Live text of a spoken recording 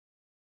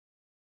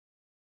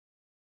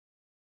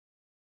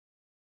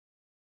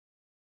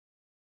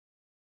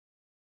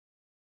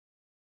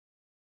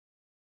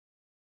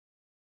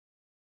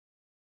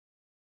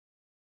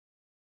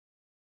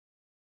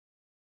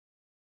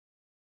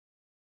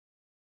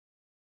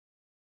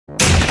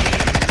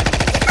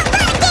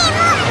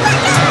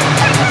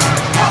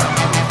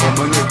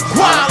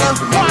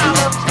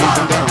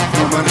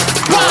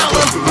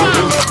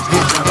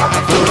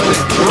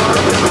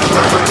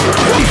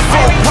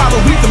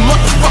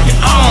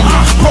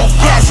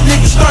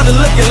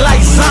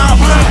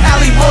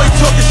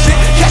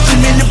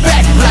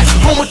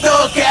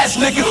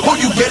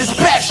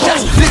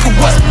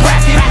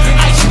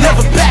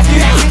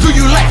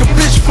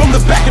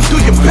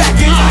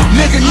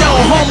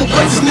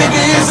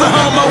nigga is a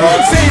homo.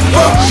 Same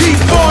fuck G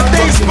 4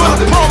 days for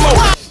the promo.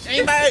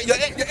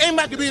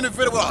 Anybody could be in the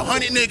video with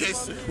 100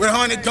 niggas with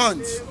 100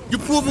 guns. You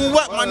proving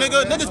what, my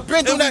nigga? Niggas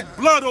been through that.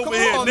 Blood over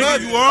here, nigga.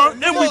 You are.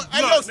 And we blood.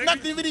 Hey, yo, Smack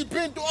DVD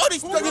been through all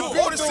these niggas been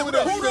through this shit with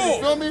us. You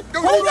feel me?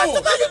 Who got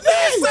the niggas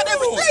dead?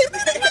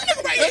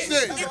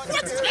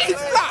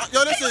 Yo,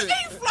 listen.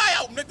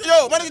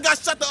 Yo, my nigga got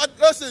shot the other.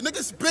 Listen,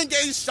 niggas been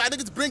getting shot.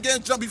 Niggas been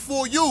getting jumped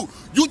before you.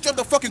 You jumped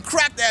the fucking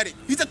crack at it.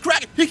 He's a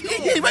crack. He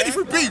ain't ready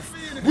for beef.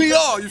 We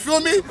are. You feel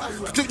me?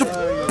 Come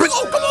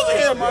over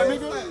here, my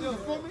nigga. You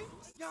feel me?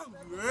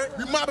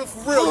 We mobbing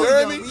for real, you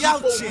heard me? We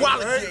out here,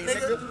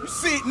 nigga. You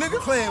see it, nigga?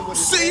 Playing with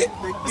it. See it?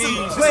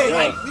 Playing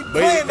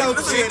out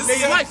here,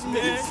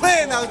 nigga.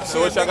 Playing out here. So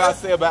what y'all gotta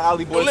say about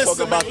Ali Boy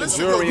talking about the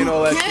jury and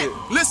all that shit?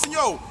 Listen,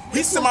 yo,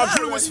 he said my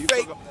jury was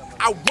fake.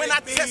 I went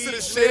out tested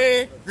this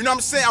shit. You know what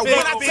I'm saying? I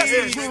went out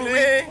tested this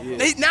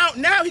jury.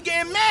 Now he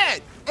getting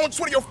mad. On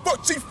 20 your fuck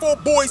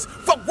G4 boys,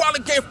 fuck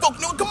Wallet Gang, fuck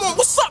nigga. Come on,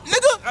 what's up,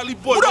 nigga? Ali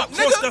Boy, what up,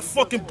 don't cross that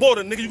fucking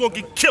border, nigga. You gonna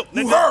get killed,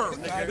 nigga. You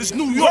heard? It's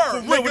New York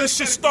for real, where this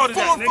shit started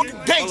at,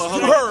 nigga. Gangsta,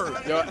 you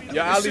heard? Your This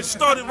Ali shit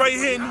started right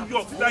here in New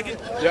York,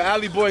 nigga. Your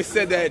Ali Boy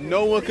said that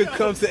no one could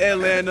come to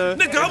Atlanta.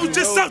 Nigga, I was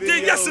just out there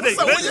yesterday,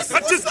 man. I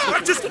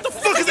just, what the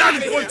fuck is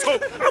Ali Boy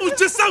talking? I was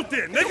just out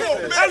there,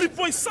 nigga. Ali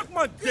Boy suck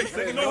my dick,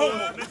 nigga. No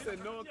homo,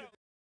 nigga.